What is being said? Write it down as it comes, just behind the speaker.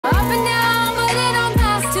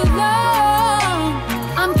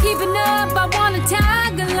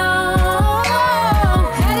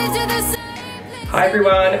Hi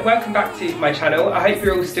everyone, welcome back to my channel. I hope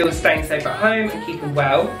you're all still staying safe at home and keeping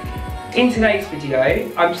well. In today's video,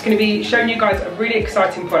 I'm just going to be showing you guys a really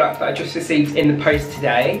exciting product that I just received in the post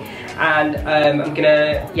today. And I'm going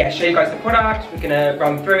to show you guys the product, we're going to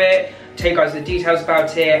run through it, tell you guys the details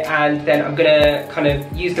about it, and then I'm going to kind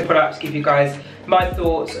of use the product to give you guys my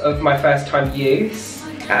thoughts of my first time use.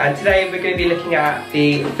 And today we're going to be looking at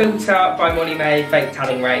the Filter by Molly-Mae Fake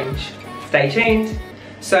Tanning Range. Stay tuned.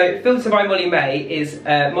 So Filter by Molly-Mae is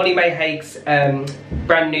Molly-Mae Hague's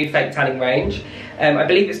brand new fake tanning range. I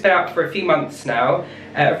believe it's been out for a few months now.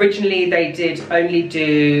 Originally they did only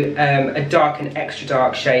do a dark and extra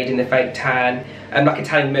dark shade in the fake tan, like a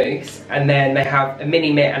tanning mousse, and then they have a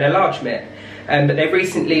mini mitt and a large mitt. But they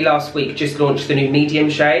recently, last week, just launched the new medium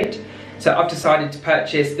shade. So I've decided to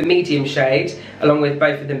purchase the medium shade along with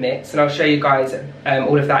both of the mitts, and I'll show you guys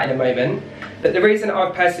all of that in a moment. But the reason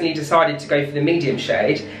I've personally decided to go for the medium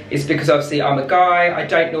shade is because obviously I'm a guy, I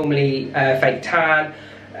don't normally fake tan.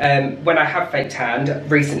 When I have fake tanned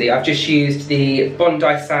recently, I've just used the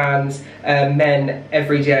Bondi Sands Men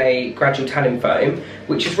Everyday Gradual Tanning Foam,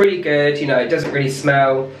 which is really good. You know, it doesn't really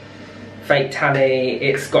smell fake tanny,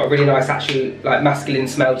 it's got a really nice actually like masculine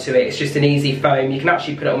smell to it. It's just an easy foam. You can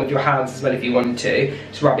actually put it on with your hands as well if you wanted to,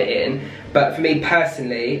 just rub it in. But for me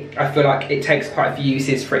personally, I feel like it takes quite a few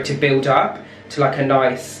uses for it to build up to like a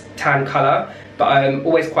nice tan colour. But I'm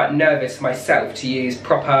always quite nervous myself to use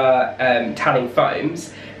proper tanning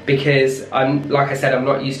foams, because like I said, I'm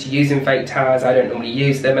not used to using fake tans, I don't normally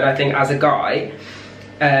use them, and I think as a guy,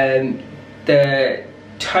 the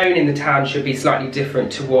tone in the tan should be slightly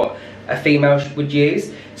different to what a female would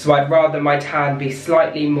use. So I'd rather my tan be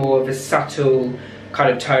slightly more of a subtle kind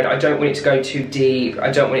of tone. I don't want it to go too deep,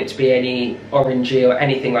 I don't want it to be any orangey or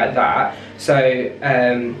anything like that. So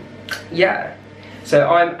yeah, so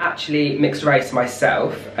I'm actually mixed race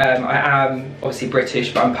myself. I am obviously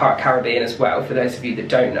British, but I'm part Caribbean as well, for those of you that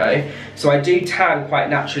don't know. So I do tan quite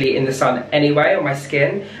naturally in the sun anyway on my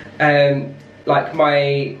skin. Like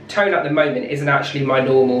my tone at the moment isn't actually my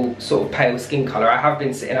normal sort of pale skin colour. I have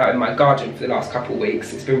been sitting out in my garden for the last couple of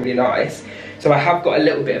weeks, it's been really nice. So I have got a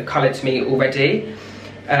little bit of colour to me already.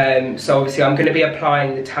 So obviously I'm going to be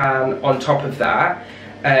applying the tan on top of that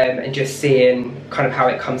and just seeing kind of how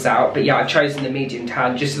it comes out. But yeah, I've chosen the medium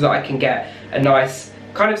tan just so that I can get a nice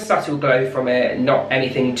kind of subtle glow from it, not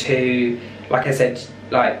anything too, like I said,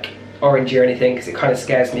 like orangey or anything, because it kind of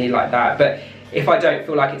scares me like that. But if I don't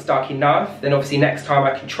feel like it's dark enough, then obviously next time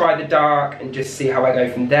I can try the dark and just see how I go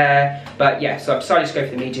from there. But yeah, so I've decided to go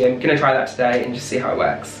for the medium. I'm gonna try that today and just see how it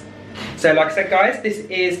works. So like I said guys, this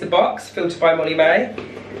is the box, Filter by Molly-Mae.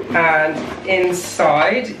 And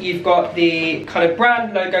inside, you've got the kind of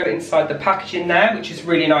brand logo inside the packaging there, which is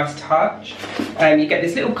really nice touch. You get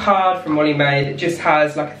this little card from Molly-Mae that just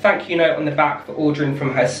has like a thank you note on the back for ordering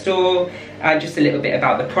from her store, and just a little bit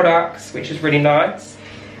about the products, which is really nice.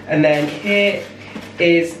 And then here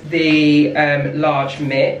is the large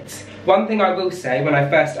mitt. One thing I will say when I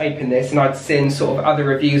first opened this, and I'd seen sort of other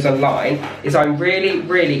reviews online, is I'm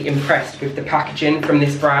really impressed with the packaging from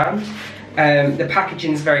this brand. The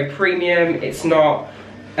packaging is very premium. It's not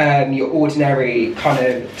your ordinary kind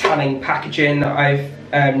of tanning packaging that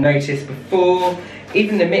I've noticed before.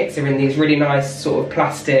 Even the mitts are in these really nice sort of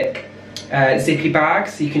plastic zippy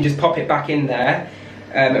bags, so you can just pop it back in there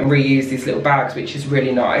and reuse these little bags, which is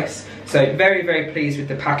really nice. So very pleased with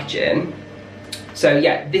the packaging. So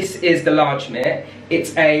yeah, this is the large mitt.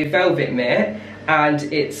 It's a velvet mitt, and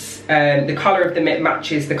it's the colour of the mitt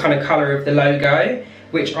matches the kind of colour of the logo,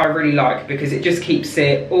 which I really like because it just keeps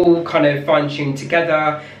it all kind of fine-tuned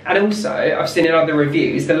together. And also, I've seen in other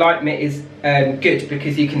reviews, the light mitt is good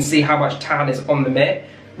because you can see how much tan is on the mitt,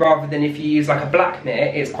 rather than if you use like a black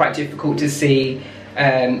mitt, it's quite difficult to see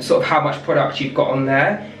sort of how much product you've got on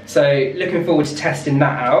there. So looking forward to testing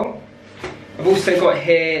that out. I've also got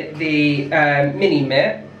here the mini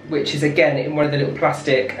mitt, which is again in one of the little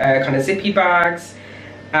plastic kind of zippy bags.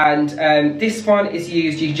 And this one is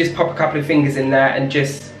used, you just pop a couple of fingers in there and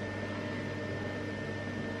just...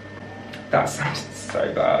 That sounds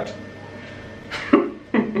so bad.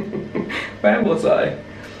 Where was I?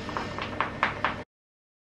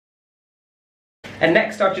 And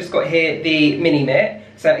next I've just got here the mini mitt.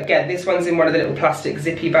 So again, this one's in one of the little plastic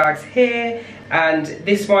zippy bags here. And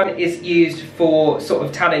this one is used for sort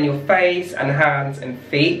of tanning your face and hands and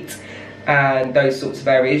feet and those sorts of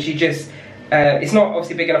areas. You just... it's not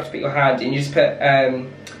obviously big enough to put your hand in, you just put a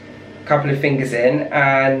couple of fingers in,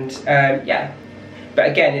 and yeah. But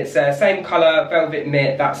again, it's same colour, velvet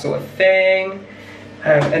mitt, that sort of thing.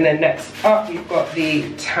 And then next up, you've got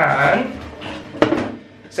the tan.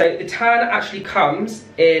 So the tan actually comes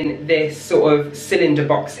in this sort of cylinder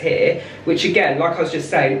box here, which again, like I was just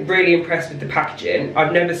saying, really impressed with the packaging.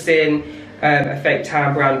 I've never seen a fake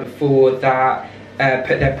tan brand before that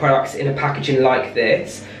put their products in a packaging like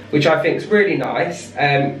this, which I think is really nice.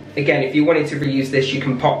 Again, if you wanted to reuse this, you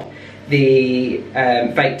can pop the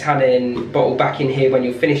fake tannin bottle back in here when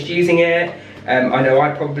you're finished using it. I know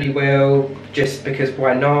I probably will, just because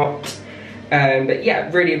why not? But yeah,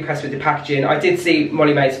 really impressed with the packaging. I did see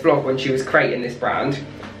Molly-Mae's vlog when she was creating this brand,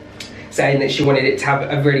 saying that she wanted it to have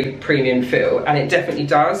a really premium feel, and it definitely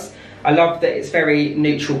does. I love that it's very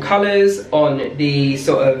neutral colours on the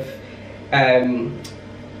sort of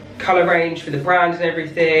colour range for the brand and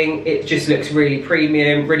everything. It just looks really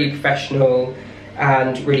premium, really professional,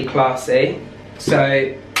 and really classy.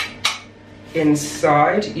 So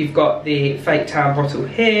inside you've got the fake tan bottle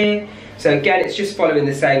here. So again, it's just following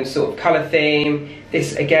the same sort of colour theme.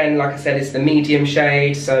 This again, like I said, is the medium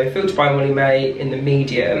shade, so filtered by Molly-Mae in the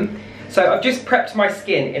medium. So I've just prepped my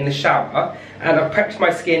skin in the shower, and I've prepped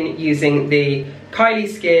my skin using the Kylie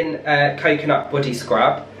Skin Coconut Body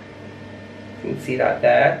Scrub. You can see that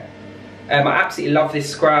there. I absolutely love this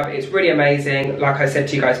scrub. It's really amazing. Like I said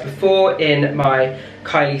to you guys before in my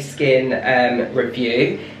Kylie Skin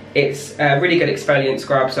review, it's a really good exfoliant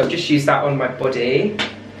scrub, so I've just used that on my body.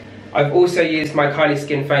 I've also used my Kylie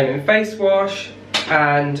Skin Foam and Face Wash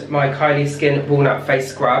and my Kylie Skin Walnut Face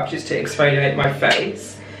Scrub just to exfoliate my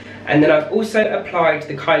face. And then I've also applied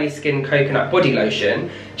the Kylie Skin Coconut Body Lotion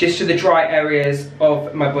just to the dry areas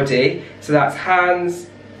of my body. So that's hands,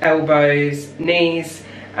 elbows, knees,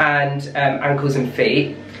 and ankles and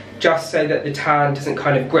feet, just so that the tan doesn't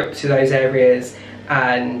kind of grip to those areas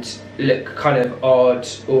and look kind of odd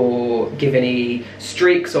or give any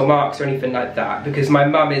streaks or marks or anything like that. Because my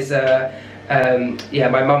mum is a,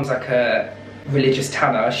 my mum's like a religious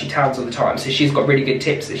tanner. She tans all the time, so she's got really good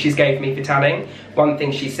tips that she's gave me for tanning. One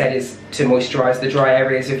thing she said is to moisturise the dry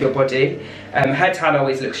areas of your body. Her tan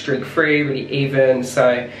always looks streak free, really even, so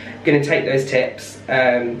I'm going to take those tips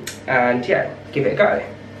and yeah, give it a go.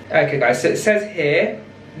 Okay guys, so it says here,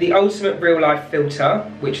 the ultimate real life filter,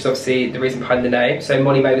 which is obviously the reason behind the name. So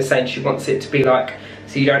Molly-Mae was saying she wants it to be like,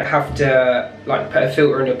 so you don't have to like put a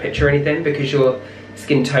filter in your picture or anything, because your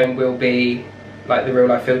skin tone will be like the real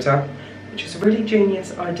life filter, which is a really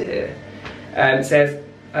genius idea. It says,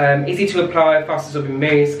 easy to apply, fast absorbing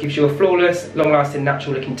mousse, gives you a flawless, long lasting,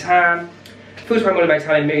 natural looking tan. Filtered by Molly-Mae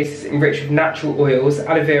Tanning Mousse is enriched with natural oils,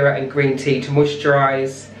 aloe vera and green tea to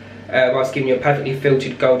moisturise, whilst giving you a perfectly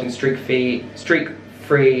filtered golden streak-free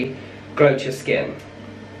glow to your skin.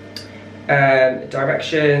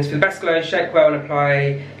 Directions: for the best glow, shake well and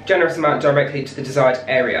apply generous amount directly to the desired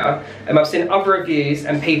area. I've seen other reviews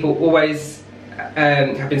and people always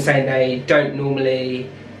have been saying they don't normally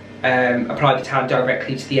apply the tan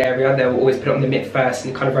directly to the area. They'll always put it on the mitt first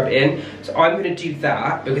and kind of rub it in. So I'm going to do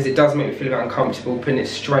that because it does make me feel a bit uncomfortable putting it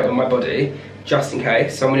straight on my body, just in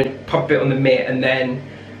case. So I'm going to pop it on the mitt and then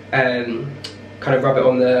kind of rub it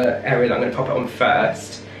on the area that I'm going to pop it on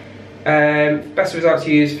first. Best results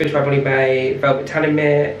to use: filtered by Molly-Mae Velvet Tanning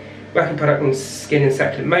Mitt, working product on skin in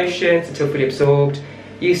circular motions until fully absorbed.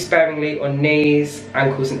 Use sparingly on knees,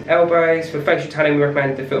 ankles and elbows. For facial tanning, we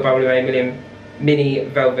recommend the filtered by Molly-Mae Mini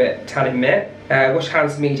Velvet Tanning Mitt. Wash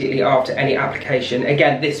hands immediately after any application.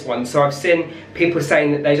 Again, this one. So I've seen people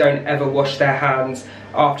saying that they don't ever wash their hands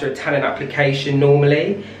after a tanning application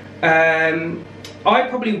normally. I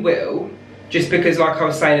probably will, just because, like I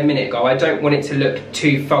was saying a minute ago, I don't want it to look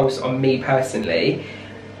too false on me personally,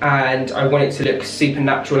 and I want it to look super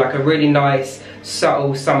natural, like a really nice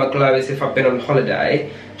subtle summer glow as if I've been on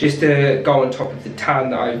holiday, just to go on top of the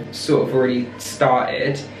tan that I've sort of already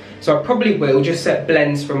started. So I probably will just set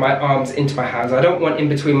blends from my arms into my hands. I don't want in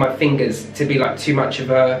between my fingers to be like too much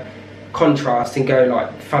of a contrast and go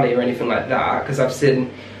like funny or anything like that, because I've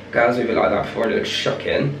seen girls with it like that before and it looks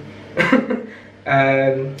shocking.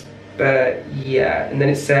 But yeah, and then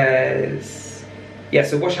it says, yeah,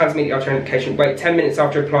 so wash hands immediately after application. Wait 10 minutes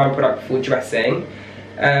after applying product before dressing.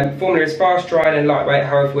 Formula is fast, dry and lightweight.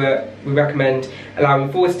 However, we recommend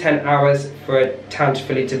allowing 4 to 10 hours for a tan to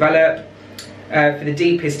fully develop. For the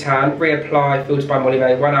deepest tan, reapply filtered by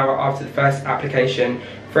Molly-Mae 1 hour after the first application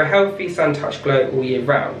for a healthy sun-touched glow all year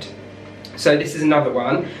round. So this is another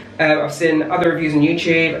one. I've seen other reviews on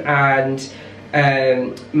YouTube,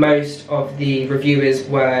 and most of the reviewers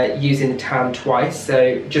were using the tan twice.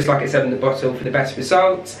 So just like it said in the bottle, for the best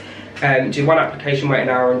results, do one application, wait an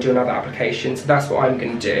hour and do another application. So that's what I'm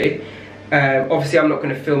going to do. Obviously I'm not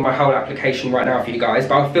going to film my whole application right now for you guys,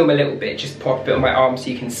 but I'll film a little bit, just pop a bit on my arm so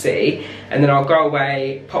you can see, and then I'll go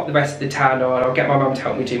away, pop the rest of the tan on, I'll get my mum to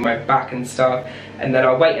help me do my back and stuff, and then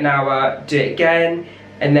I'll wait an hour, do it again,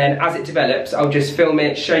 and then as it develops I'll just film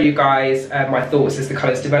it, show you guys my thoughts as the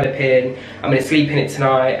colours developing. I'm going to sleep in it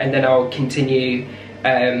tonight, and then I'll continue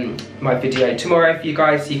my video tomorrow for you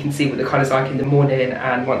guys so you can see what the colour's like in the morning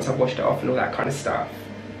and once I've washed it off and all that kind of stuff.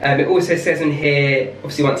 It also says in here,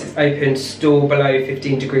 obviously once it's opened, store below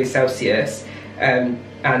 15 degrees Celsius, and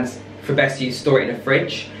for best use, store it in a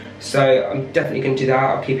fridge. So I'm definitely going to do that.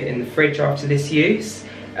 I'll keep it in the fridge after this use.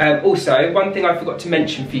 Also, one thing I forgot to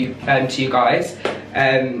mention for you, to you guys,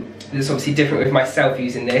 that's obviously different with myself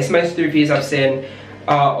using this. Most of the reviews I've seen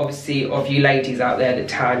are obviously of you ladies out there that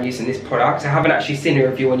tan using this product. I haven't actually seen a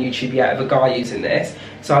review on YouTube yet of a guy using this,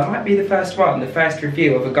 so I might be the first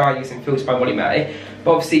review of a guy using Filtered by Molly-Mae.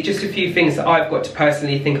 But obviously just a few things that I've got to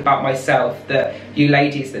personally think about myself that you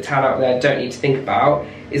ladies that tan out there don't need to think about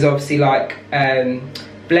is obviously like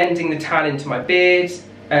blending the tan into my beard,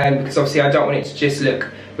 because obviously I don't want it to just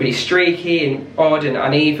look really streaky and odd and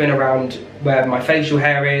uneven around where my facial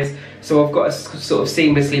hair is. So I've got to sort of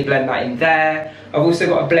seamlessly blend that in there. I've also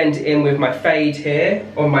got to blend it in with my fade here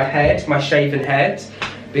on my head, my shaven head,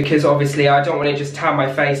 because obviously I don't want to just tan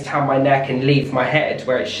my face, tan my neck and leave my head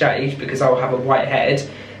where it's shaved, because I'll have a white head.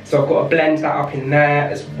 So I've got to blend that up in there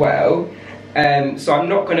as well. So I'm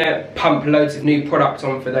not going to pump loads of new product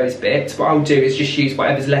on for those bits. What I'll do is just use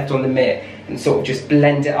whatever's left on the mitt and sort of just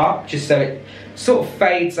blend it up, just so it sort of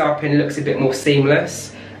fades up and looks a bit more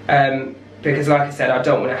seamless. Because like I said, I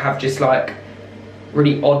don't want to have just like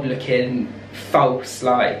really odd looking false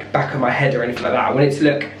like back of my head or anything like that. I want it to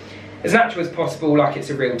look as natural as possible, like it's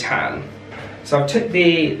a real tan. So I've took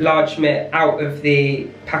the large mitt out of the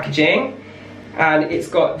packaging, and it's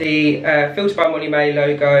got the Filtered by Molly-Mae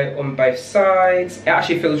logo on both sides. It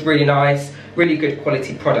actually feels really nice, really good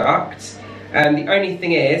quality product. The only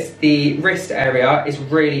thing is the wrist area is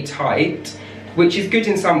really tight, which is good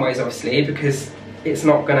in some ways obviously, because it's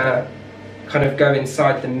not gonna kind of go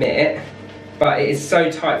inside the mitt, but it is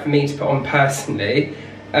so tight for me to put on personally.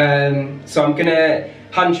 So I'm gonna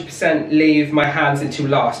 100% leave my hands until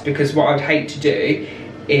last, because what I'd hate to do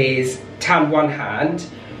is tan one hand,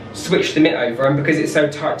 switch the mitt over, and because it's so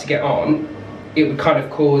tight to get on, it would kind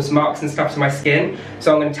of cause marks and stuff to my skin.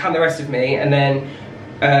 So I'm going to tan the rest of me, and then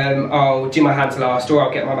I'll do my hands last, or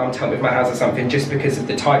I'll get my mum to help me with my hands or something, just because of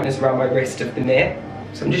the tightness around my wrist of the mitt.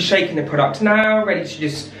 So I'm just shaking the product now, ready to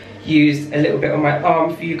just use a little bit on my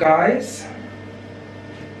arm for you guys.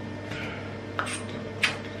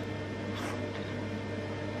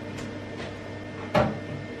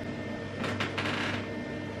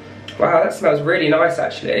 Wow, that smells really nice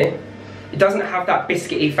actually. It doesn't have that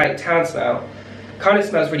biscuity fake tan smell. Kind of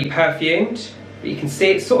smells really perfumed, but you can see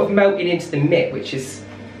it's sort of melting into the mitt, which is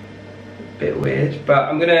a bit weird. But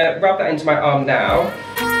I'm gonna rub that into my arm now.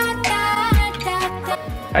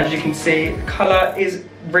 As you can see, the colour is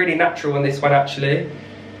really natural on this one actually.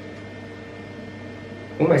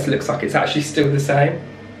 Almost looks like it's actually still the same.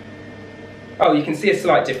 Oh, you can see a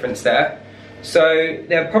slight difference there. So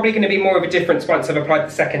there's probably going to be more of a difference once I've applied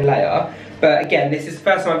the second layer. But again, this is the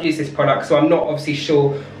first time I've used this product, so I'm not obviously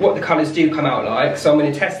sure what the colours do come out like. So I'm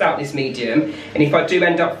going to test out this medium, and if I do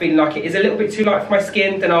end up feeling like it is a little bit too light for my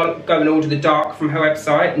skin, then I'll go and order the dark from her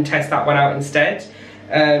website and test that one out instead.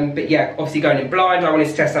 But yeah, obviously going in blind, I wanted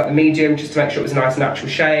to test out the medium just to make sure it was a nice natural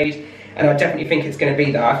shade. And I definitely think it's going to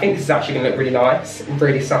be that. I think this is actually going to look really nice and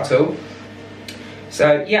really subtle.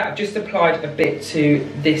 So yeah, I've just applied a bit to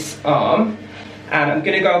this arm. And I'm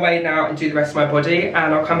going to go away now and do the rest of my body,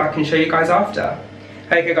 and I'll come back and show you guys after.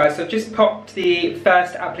 Okay guys, so I've just popped the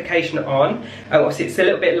first application on. Obviously it's a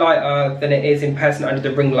little bit lighter than it is in person under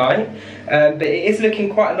the ring light, but it is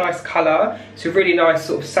looking quite a nice colour. It's a really nice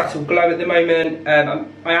sort of subtle glow at the moment.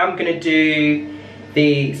 I am going to do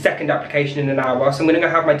the second application in an hour, so I'm going to go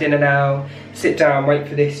have my dinner now, sit down, wait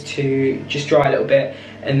for this to just dry a little bit,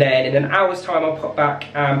 and then in an hour's time I'll pop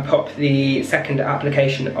back and pop the second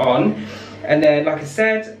application on. And then, like I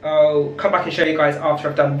said, I'll come back and show you guys after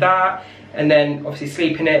I've done that, and then obviously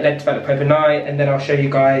sleep in it, let it develop overnight, and then I'll show you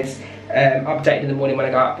guys updated in the morning when I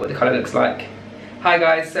go up what the colour looks like. Hi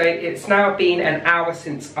guys, so it's now been an hour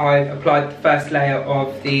since I've applied the first layer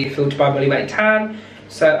of the Filtered by Molly-Mae tan.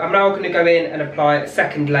 So I'm now going to go in and apply a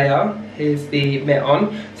second layer. Here's the mitt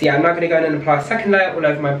on. So yeah, I'm now going to go in and apply a second layer all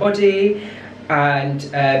over my body and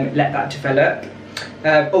let that develop.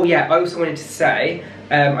 Oh yeah, I also wanted to say,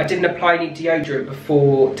 I didn't apply any deodorant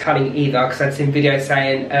before tanning either, because I'd seen videos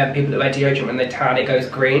saying people that wear deodorant when they tan it goes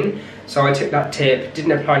green. So I took that tip,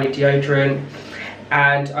 didn't apply any deodorant,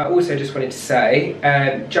 And I also just wanted to say,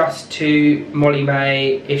 just to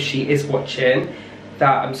Molly-Mae, if she is watching,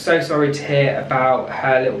 that I'm so sorry to hear about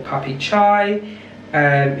her little puppy Chai.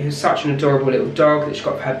 He was such an adorable little dog that she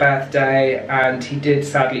got for her birthday, and he did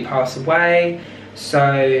sadly pass away.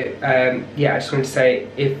 So yeah, I just wanted to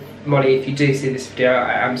say, Molly, if you do see this video,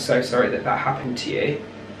 I am so sorry that that happened to you.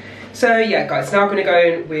 So yeah guys, now I'm going to go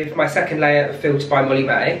in with my second layer of filter by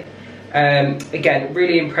Molly-Mae. Again,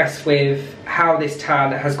 really impressed with how this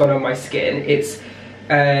tan has gone on my skin. It's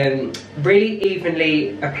really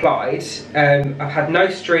evenly applied. I've had no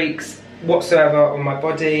streaks whatsoever on my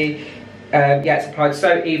body. Yeah, it's applied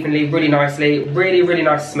so evenly, really nicely, really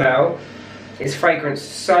nice smell. It's fragranced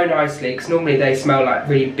so nicely, because normally they smell like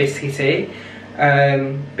really biscuity.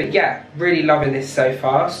 But yeah, really loving this so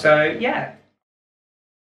far, so yeah.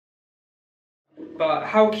 But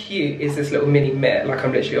how cute is this little mini mitt? Like,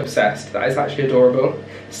 I'm literally obsessed. That is actually adorable.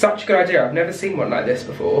 Such a good idea. I've never seen one like this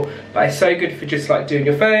before. But it's so good for just like doing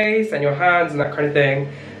your face and your hands and that kind of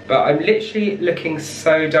thing. But I'm literally looking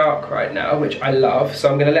so dark right now, which I love. So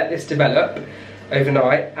I'm going to let this develop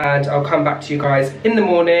overnight. And I'll come back to you guys in the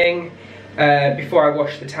morning before I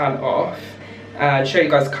wash the tan off. And show you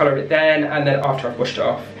guys the colour of it then. And then after I've washed it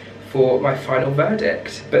off for my final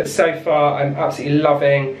verdict. But so far, I'm absolutely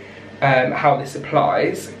loving how this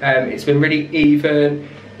applies. It's been really even,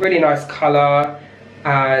 really nice colour,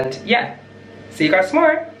 and yeah, see you guys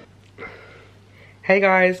tomorrow. Hey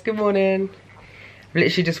guys, good morning. I've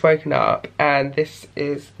literally just woken up, and this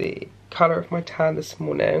is the colour of my tan this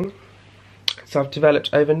morning. So I've developed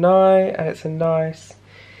overnight, and it's a nice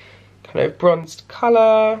kind of bronzed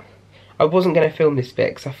colour. I wasn't going to film this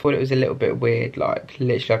bit because I thought it was a little bit weird, like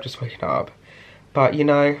literally I've just woken up, but you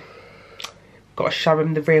know, gotta show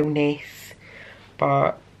him the realness.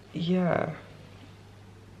 But yeah,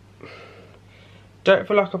 don't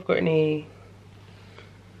feel like I've got any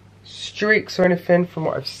streaks or anything from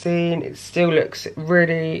what I've seen. It still looks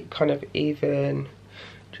really kind of even.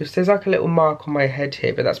 Just there's like a little mark on my head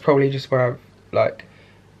here, but that's probably just where I've like,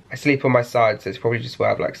 I sleep on my side, so it's probably just where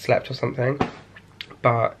I've like slept or something.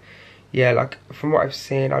 But yeah, like from what I've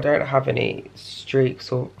seen, I don't have any streaks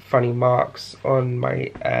or funny marks on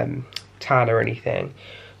my tan or anything,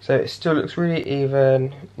 so it still looks really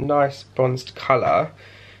even, nice bronzed colour.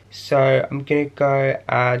 So I'm gonna go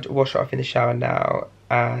and wash it off in the shower now,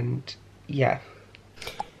 and yeah,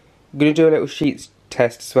 I'm gonna do a little sheets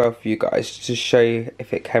test as well for you guys, just to show you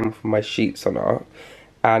if it came off my sheets or not.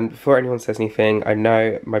 And before anyone says anything, I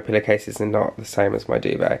know my pillowcases are not the same as my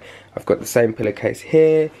duvet. I've got the same pillowcase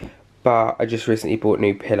here, but I just recently bought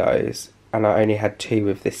new pillows, and I only had 2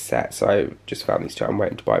 with this set, so I just found these 2. I'm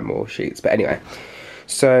waiting to buy more sheets. But anyway,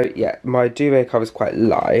 so yeah, my duvet cover is quite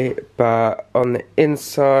light, but on the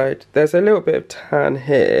inside there's a little bit of tan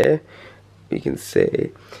here, you can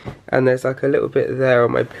see, and there's like a little bit there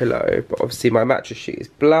on my pillow. But obviously my mattress sheet is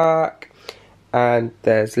black, and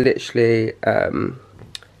there's literally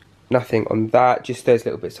nothing on that, just those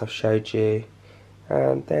little bits I've showed you.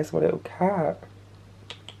 And there's my little cat.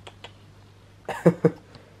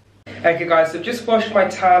 Okay guys, so I've just washed my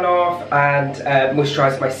tan off and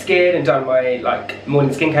moisturised my skin and done my like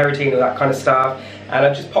morning skincare routine, all that kind of stuff. And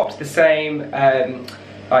I've just popped the same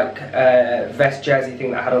vest jersey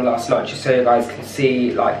thing that I had on last night, just so you guys can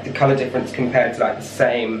see like the colour difference compared to like the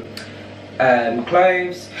same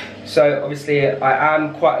clothes. So obviously I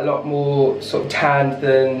am quite a lot more sort of tanned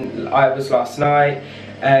than I was last night.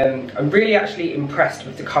 I'm really actually impressed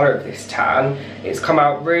with the colour of this tan. It's come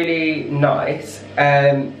out really nice.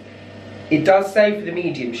 It does say for the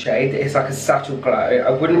medium shade that it's like a subtle glow.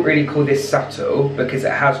 I wouldn't really call this subtle because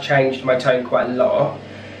it has changed my tone quite a lot.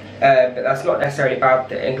 But that's not necessarily a bad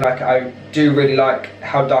thing. Like, I do really like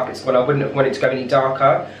how dark it's gone. I wouldn't want it to go any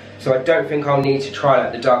darker. So I don't think I'll need to try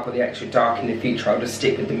like the dark or the extra dark in the future. I'll just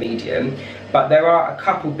stick with the medium. But there are a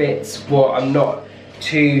couple bits what I'm not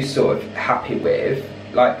too sort of happy with,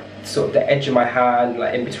 like sort of the edge of my hand,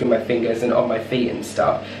 like in between my fingers and on my feet and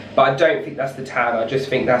stuff. But I don't think that's the tan. I just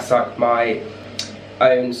think that's like my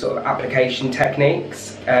own sort of application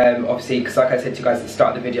techniques. Obviously, because like I said to you guys at the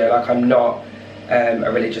start of the video, like I'm not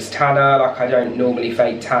a religious tanner. Like, I don't normally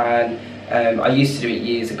fake tan. I used to do it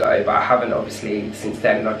years ago, but I haven't obviously since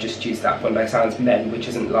then, and I've just used that Bondi Sands Men, which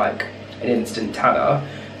isn't like an instant tanner.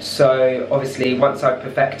 So obviously once I've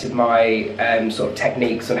perfected my sort of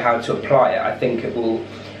techniques on how to apply it, I think it will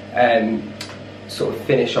sort of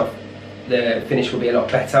finish off, the finish will be a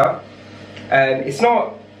lot better. It's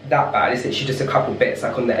not that bad, it's literally just a couple bits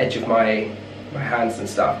like on the edge of my hands and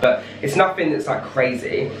stuff, but it's nothing that's like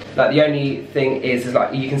crazy. Like, the only thing is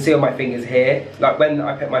like you can see on my fingers here, like when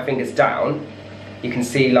I put my fingers down, you can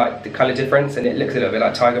see like the colour difference, and it looks a little bit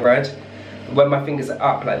like tiger red. When my fingers are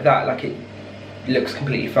up like that, like it looks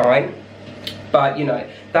completely fine. But you know,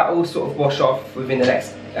 that will sort of wash off within the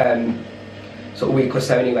next sort of week or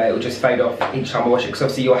so anyway. It will just fade off each time I wash it, because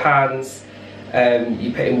obviously your hands,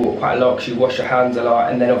 you put in water quite a lot because you wash your hands a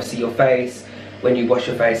lot, and then obviously your face, when you wash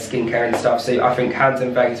your face, skincare and stuff. So I think hands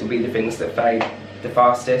and face will be the things that fade the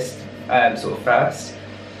fastest, sort of first.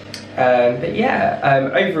 But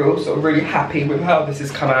yeah, overall sort of really happy with how this has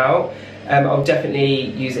come out. I'll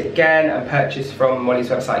definitely use it again and purchase from Molly's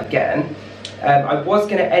website again. I was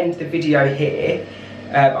going to end the video here.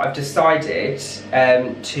 I've decided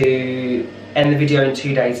to end the video in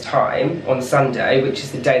 2 days time on Sunday, which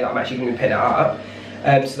is the day that I'm actually going to be putting it up,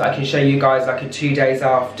 so that I can show you guys like a 2 days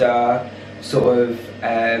after sort of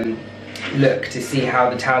look to see how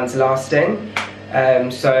the tan's lasting.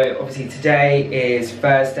 So obviously today is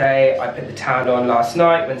Thursday. I put the tan on last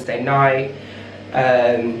night, Wednesday night.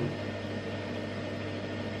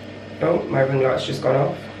 Oh, my ring light's just gone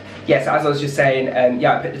off. Yes, as I was just saying,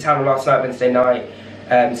 yeah, I put the tan on last night, Wednesday night.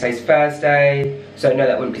 Today's Thursday, so no,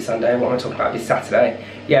 that wouldn't be Sunday. What am I talking about? It'd be Saturday.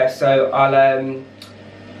 Yeah, so I'll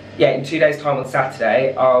yeah, in 2 days time on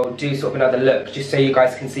Saturday, I'll do sort of another look just so you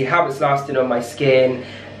guys can see how it's lasting on my skin,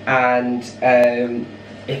 and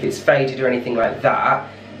if it's faded or anything like that.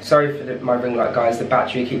 Sorry for my ring light, guys, the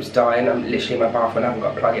battery keeps dying. I'm literally in my bathroom and I haven't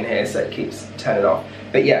got a plug in here, so it keeps turning off.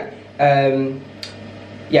 But yeah,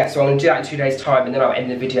 yeah, so I'm going to do that in 2 days time, and then I'll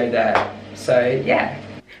end the video there. So yeah.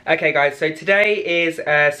 Okay guys, so today is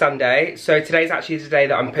Sunday, so today's actually the day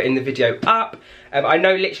that I'm putting the video up. I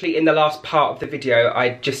know literally in the last part of the video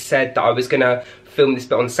I just said that I was going to film this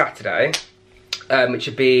bit on Saturday, which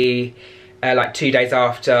would be like 2 days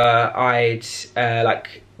after I'd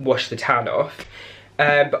like washed the tan off.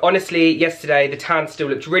 But honestly, yesterday the tan still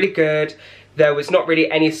looked really good. There was not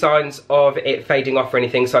really any signs of it fading off or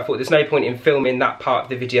anything, so I thought there's no point in filming that part of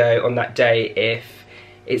the video on that day if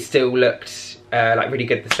it still looked like really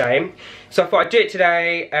good the same. So I thought I'd do it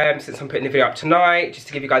today, since I'm putting the video up tonight, just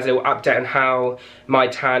to give you guys a little update on how my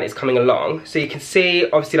tan is coming along. So you can see,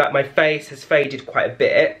 obviously, like my face has faded quite a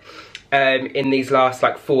bit in these last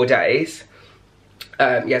like 4 days.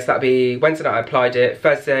 Yes, that'd be Wednesday night I applied it,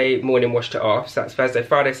 Thursday morning washed it off, so that's Thursday,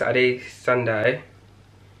 Friday, Saturday, Sunday.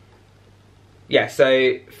 Yeah,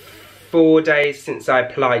 so 4 days since I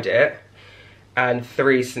applied it, and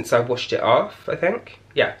 3 since I washed it off, I think.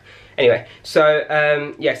 Yeah. Anyway,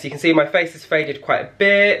 so yeah, so you can see my face has faded quite a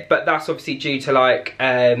bit, but that's obviously due to like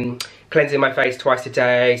cleansing my face twice a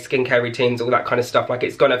day, skincare routines, all that kind of stuff. Like,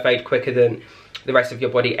 it's gonna fade quicker than the rest of your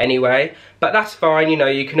body anyway, but that's fine, you know,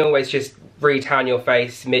 you can always just re-tan your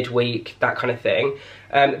face mid-week, that kind of thing.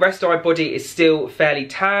 The rest of my body is still fairly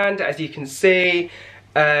tanned, as you can see.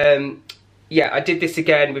 Yeah, I did this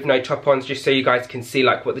again with no top ons, just so you guys can see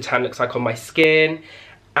like what the tan looks like on my skin.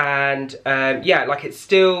 And yeah, like it's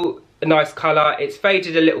still a nice colour. It's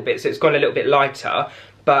faded a little bit, so it's gone a little bit lighter,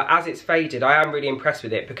 but as it's faded I am really impressed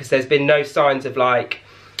with it, because there's been no signs of like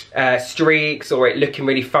streaks or it looking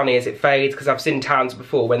really funny as it fades, because I've seen tans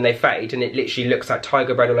before when they fade and it literally looks like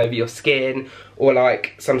tiger red all over your skin, or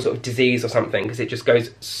like some sort of disease or something, because it just goes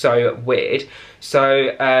so weird.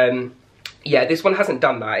 So yeah, this one hasn't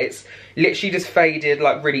done that. It's literally just faded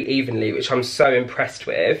like really evenly, which I'm so impressed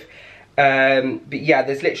with. But yeah,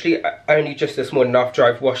 there's literally only just this morning after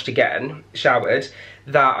I've washed again, showered,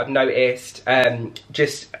 that I've noticed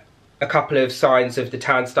just a couple of signs of the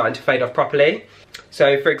tan starting to fade off properly.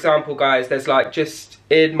 So for example, guys, there's like just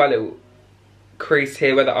in my little crease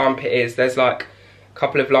here where the armpit is, there's like a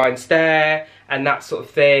couple of lines there and that sort of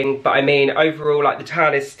thing. But I mean, overall, like the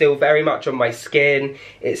tan is still very much on my skin.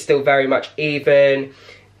 It's still very much even.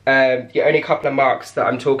 The only couple of marks that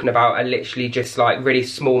I'm talking about are literally just like really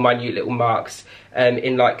small, minute little marks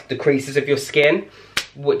in like the creases of your skin,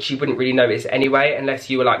 which you wouldn't really notice anyway unless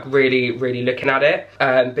you were like really looking at it.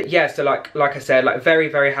 But yeah, so like I said, like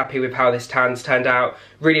very happy with how this tan's turned out.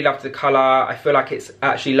 Really loved the colour. I feel like it's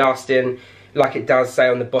actually lasting like it does say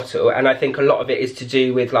on the bottle, and I think a lot of it is to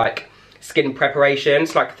do with like skin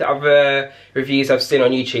preparations. Like the other reviews I've seen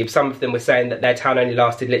on YouTube, some of them were saying that their tan only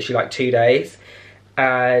lasted literally like 2 days.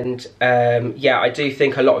 And yeah, I do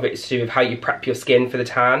think a lot of it is to do with how you prep your skin for the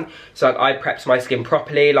tan. So like, I prepped my skin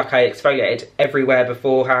properly, like I exfoliated everywhere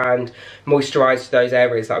beforehand, moisturised those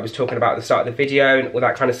areas that I was talking about at the start of the video and all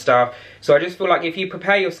that kind of stuff. So I just feel like if you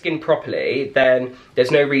prepare your skin properly, then there's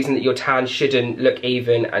no reason that your tan shouldn't look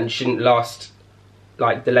even and shouldn't last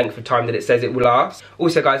like the length of time that it says it will last.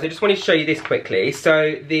 Also guys, I just wanted to show you this quickly.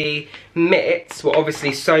 So the mitts were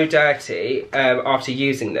obviously so dirty after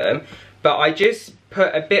using them, but I just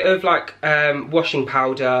put a bit of like washing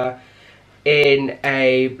powder in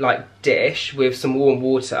a like dish with some warm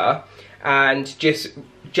water and just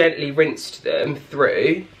gently rinsed them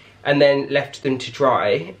through and then left them to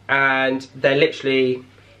dry, and they're literally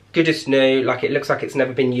good as new. Like, it looks like it's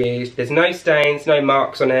never been used. There's no stains, no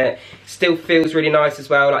marks on it. Still feels really nice as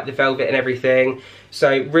well, like the velvet and everything.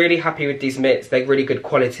 So really happy with these mitts. They're really good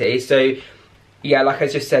quality. So yeah, like I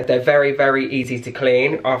just said, they're very, very easy to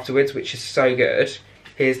clean afterwards, which is so good.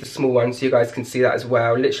 Here's the small one so you guys can see that as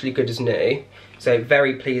well. Literally good as new. So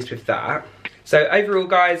very pleased with that. So overall,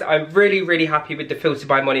 guys, I'm really, really happy with the Filter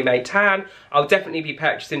by Molly-Mae tan. I'll definitely be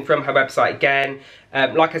purchasing from her website again.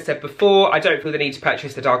 Like I said before, I don't feel the need to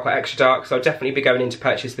purchase the dark or extra dark, so I'll definitely be going in to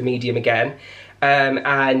purchase the medium again.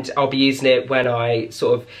 And I'll be using it when I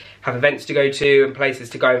sort of have events to go to and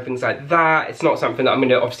places to go and things like that. It's not something that I'm going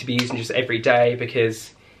to obviously be using just every day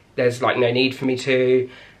because there's like no need for me to.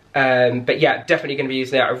 But yeah, definitely going to be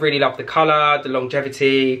using it. I really love the colour, the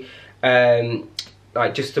longevity,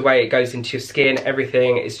 like just the way it goes into your skin,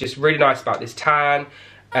 everything is just really nice about this tan.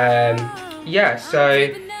 Yeah, so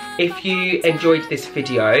if you enjoyed this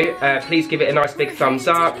video, please give it a nice big thumbs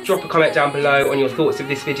up. Drop a comment down below on your thoughts of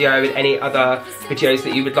this video and any other videos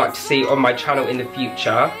that you would like to see on my channel in the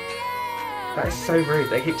future. That is so rude,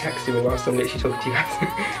 they keep texting me whilst I'm literally talking to you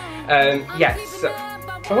guys. Yes,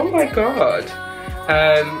 oh my god.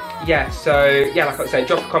 Yeah, so yeah, like I was saying,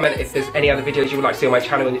 drop a comment if there's any other videos you would like to see on my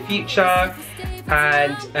channel in the future.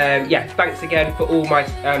 And yeah, thanks again for all my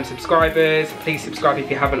subscribers. Please subscribe if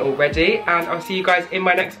you haven't already, and I'll see you guys in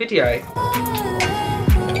my next video.